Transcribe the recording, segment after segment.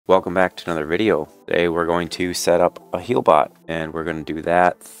Welcome back to another video. Today we're going to set up a HealBot, and we're going to do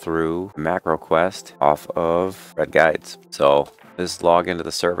that through MacroQuest off of Red Guides. So just log into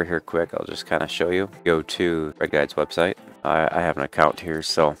the server here quick. I'll just kind of show you. Go to Red Guides website. I have an account here,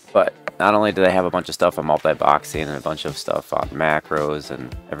 but not only do they have a bunch of stuff on multiboxing and a bunch of stuff on macros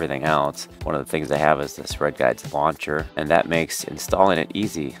and everything else, one of the things they have is this Red Guides launcher, and that makes installing it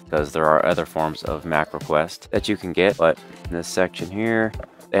easy because there are other forms of MacroQuest that you can get. But in this section here,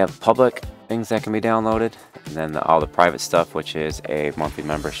 they have public things that can be downloaded, and then all the private stuff, which is a monthly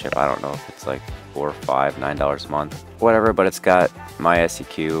membership. I don't know if it's like $4, $5, $9 a month, whatever, but it's got my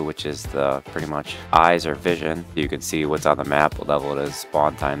SEQ, which is the pretty much eyes or vision. You can see what's on the map, what level it is,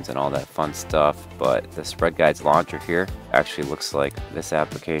 spawn times, and all that fun stuff. But this Red Guides launcher here actually looks like this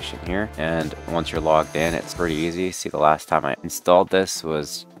application here, and once you're logged in, it's pretty easy. See, the last time I installed this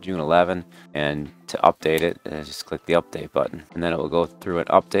was June 11, and to update it, just click the update button, and then it will go through and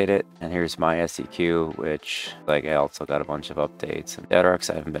update it. And here's my SEQ, which like I also got a bunch of updates and Deadrux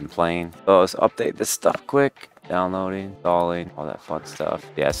I haven't been playing. So let's update this stuff quick. Downloading, installing, all that fun stuff.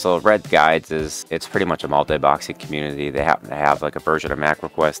 Yeah, so Red Guides it's pretty much a multi-boxing community. They happen to have like a version of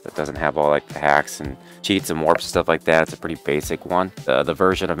MacroQuest that doesn't have all like the hacks and cheats and warps and stuff like that. It's a pretty basic one. The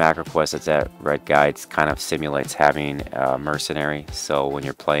version of MacroQuest that's at Red Guides kind of simulates having a mercenary. So when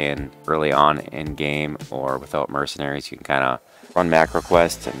you're playing early on in game or without mercenaries, you can kind of run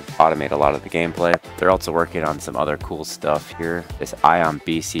MacroQuest and automate a lot of the gameplay. They're also working on some other cool stuff here. This Ion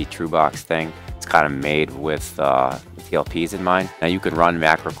BC TrueBox thing. It's kind of made with TLPs in mind. Now you can run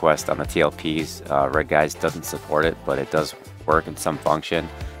MacroQuest on the TLPs. Red Guides doesn't support it, but it does work in some function.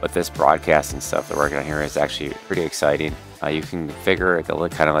 But this broadcasting stuff they're working on here is actually pretty exciting. You can configure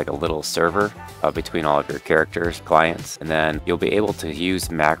kind of like a little server between all of your characters, clients, and then you'll be able to use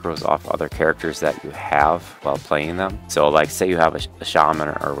macros off other characters that you have while playing them. So like say you have a shaman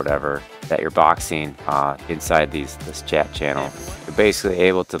or whatever that you're boxing inside this chat channel, you're basically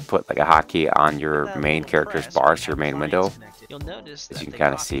able to put like a hotkey on your main character's bar, so your main window, as you can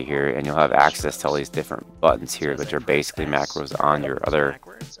kind of see here, and you'll have access to all these different buttons here, which are basically macros on your other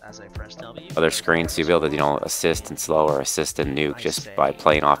screens. So you'll be able to, assist and slow or assist and nuke just by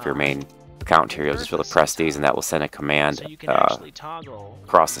playing off your main account here. You'll just be able to press these, and that will send a command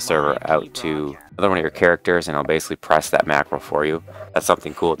across the server out to another one of your characters, and it'll basically press that macro for you. That's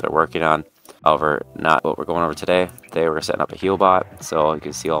something cool that they're working on. However, not what we're going over today. Today we're setting up a HealBot, so you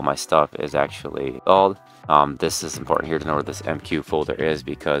can see all my stuff is actually installed. This is important here to know where this MQ folder is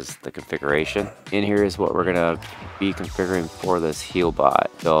because the configuration in here is what we're gonna be configuring for this HealBot.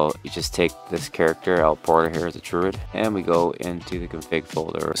 So you just take this character, Porter here as a druid, and we go into the config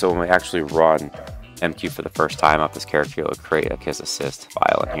folder. So when we actually run MQ for the first time off this character, it'll create a kiss assist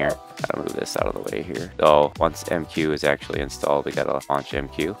file in here. Gotta move this out of the way here. So once MQ is actually installed, we gotta launch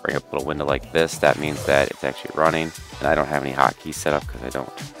MQ. Bring up a little window like this. That means that it's actually running. And I don't have any hotkeys set up because I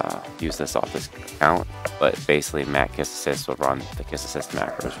don't use this off this account. But basically, Mac Kiss Assist will run the Kiss Assist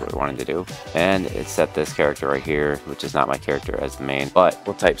macros we're wanting to do. And it set this character right here, which is not my character as the main. But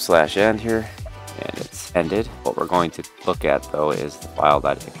we'll type /end here, and it's ended. What we're going to look at though is the file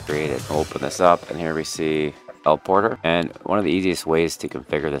that it created. We'll open this up, and here we see Porter. And one of the easiest ways to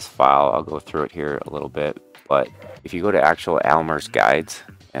configure this file, I'll go through it here a little bit, but if you go to actual Almer's Guides,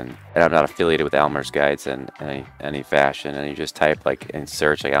 and I'm not affiliated with Almer's Guides in any fashion, and you just type like in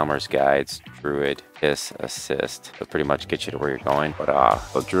search like Almer's Guides Druid Kiss Assist, it'll pretty much get you to where you're going.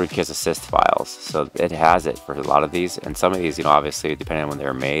 But Druid Kiss Assist files, so it has it for a lot of these, and some of these, obviously depending on when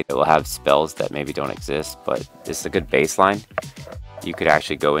they're made, it will have spells that maybe don't exist, but this is a good baseline. You could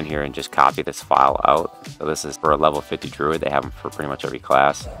actually go in here and just copy this file out. So this is for a level 50 druid. They have them for pretty much every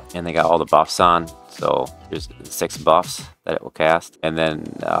class, and they got all the buffs on. So there's 6 buffs that it will cast, and then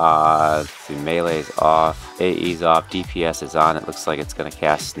the melee's off, AE's off, DPS is on. It looks like it's going to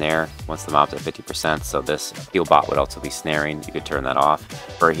cast snare once the mob's at 50%. So this HealBot would also be snaring. You could turn that off.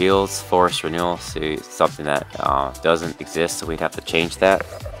 For heals, force renewal, see something that doesn't exist, so we'd have to change that.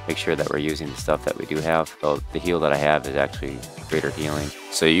 Make sure that we're using the stuff that we do have. So the heal that I have is actually greater healing.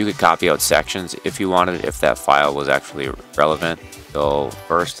 So you could copy out sections if you wanted, if that file was actually relevant. So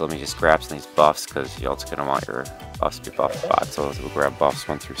first, let me just grab some of these buffs because you're also going to want your buffs to be buff spot. So we'll grab buffs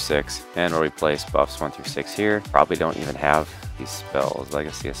 1 through 6, and we'll replace buffs 1 through 6 here. Probably don't even have these spells,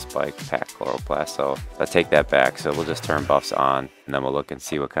 Legacy of Spike, Pack, Chloroplast, so I take that back. So we'll just turn buffs on, and then we'll look and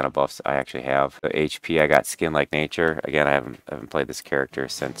see what kind of buffs I actually have. So HP, I got Skin Like Nature. Again, I haven't played this character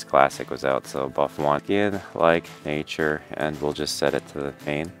since Classic was out, so buff 1, Skin Like Nature, and we'll just set it to the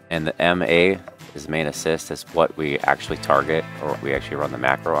main. And the MA His main assist is what we actually target or what we actually run the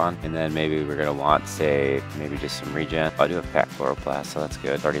macro on. And then maybe we're gonna want, say, maybe just some regen. I do have pack chloroplast, so that's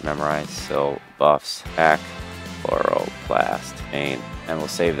good. It's already memorized. So buffs, pack chloroplast, main, and we'll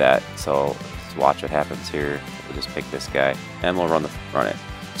save that. So let's watch what happens here. We'll just pick this guy and we'll run it.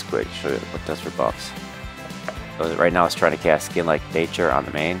 It's quick. Show you what it does for buffs. So right now it's trying to cast Skin Like Nature on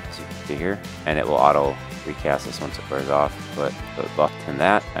the main, as you can see here, and it will auto recast this once it wears off, but buffed in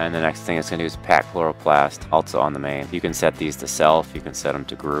that. And the next thing it's going to do is pack chloroplast, also on the main. You can set these to self, you can set them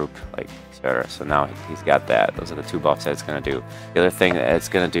to group, like etc. So now he's got that. Those are the two buffs that it's going to do. The other thing that it's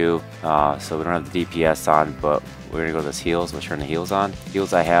going to do, so we don't have the DPS on, but we're going to go to this heals. We'll turn the heals on.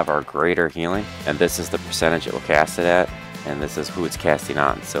 Heals I have are greater healing, and this is the percentage it will cast it at, and this is who it's casting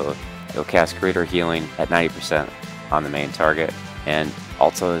on. So it'll cast greater healing at 90% on the main target. And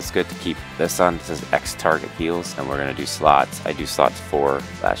also it's good to keep this on. This is X target heals, and we're going to do slots. I do slots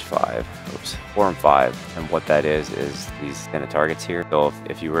 4/5. Oops, 4 and 5. And what that is these kind of targets here. So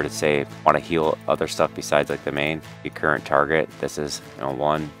if you were to say want to heal other stuff besides like the main, your current target, this is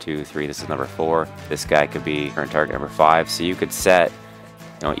 1, 2, 3. This is number 4. This guy could be current target number 5. So you could set,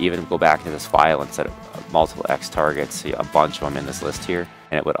 even go back to this file and set multiple X targets, see a bunch of them in this list here.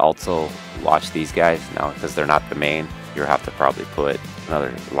 And it would also watch these guys now, because they're not the main. You have to probably put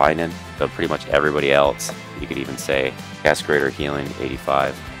another line in. So pretty much everybody else, you could even say cast greater healing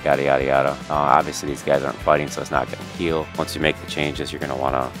 85, yada yada yada. Obviously these guys aren't fighting, so it's not going to heal. Once you make the changes, you're going to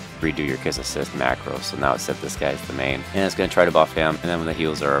want to redo your Kiss Assist macro. So now it's set this guy as the main, and it's going to try to buff him, and then when the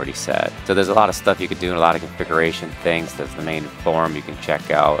heals are already set. So there's a lot of stuff you can do and a lot of configuration things. There's the main forum you can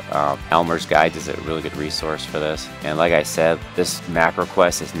check out. Elmer's Guides is a really good resource for this. And like I said, this macro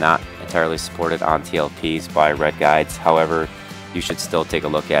quest is not entirely supported on TLPs by Red Guides. However, you should still take a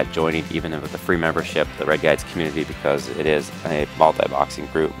look at joining, even with the free membership, the Red Guides community, because it is a multi-boxing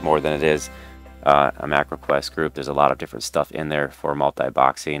group more than it is a macro quest group. There's a lot of different stuff in there for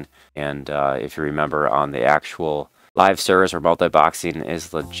multi-boxing. And if you remember on the actual live servers where multi-boxing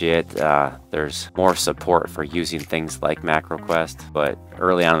is legit, there's more support for using things like MacroQuest, but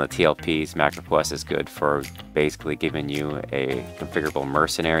early on in the TLPs, MacroQuest is good for basically giving you a configurable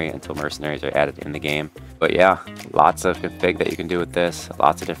mercenary until mercenaries are added in the game. But yeah, lots of config that you can do with this,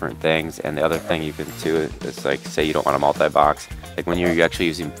 lots of different things. And the other thing you can do is, like, say you don't want a multi-box, like when you're actually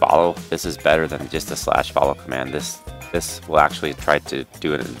using follow, this is better than just a /follow command. This will actually try to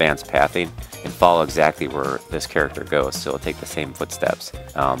do an advanced pathing and follow exactly where this character goes, so it'll take the same footsteps.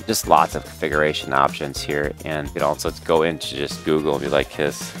 Just lots of configuration options here, and you can also go into just Google and be like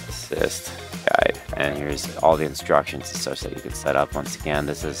Kiss Assist Guide, and here's all the instructions and such that you can set up. Once again,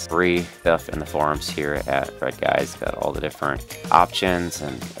 this is free stuff in the forums here at Red Guides. Got all the different options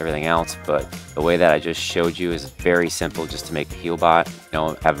and everything else, but the way that I just showed you is very simple, just to make a HealBot.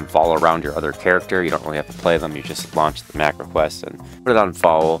 Have them follow around your other character. You don't really have to play them. You just launch the macro quest and put it on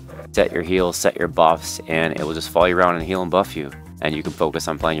follow, set your heals, set your buffs, and it will just follow you around and heal and buff you. And you can focus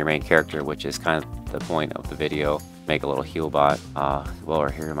on playing your main character, which is kind of the point of the video. Make a little HealBot. While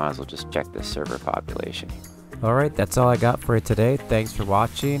we're here, might as well just check this server population. Alright, that's all I got for you today. Thanks for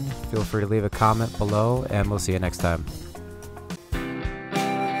watching. Feel free to leave a comment below, and we'll see you next time.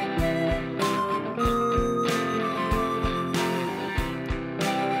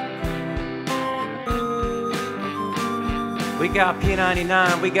 We got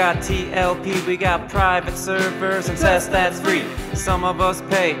P99, we got TLP, we got private servers and tests that's free. Some of us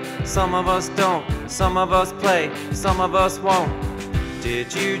pay, some of us don't, some of us play, some of us won't.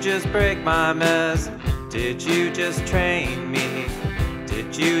 Did you just break my mess? Did you just train me?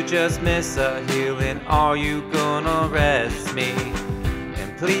 Did you just miss a healing? Are you gonna rest me?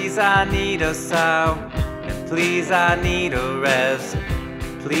 And please I need a sow, and please I need a rest.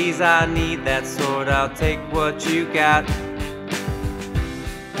 Please I need that sword, I'll take what you got.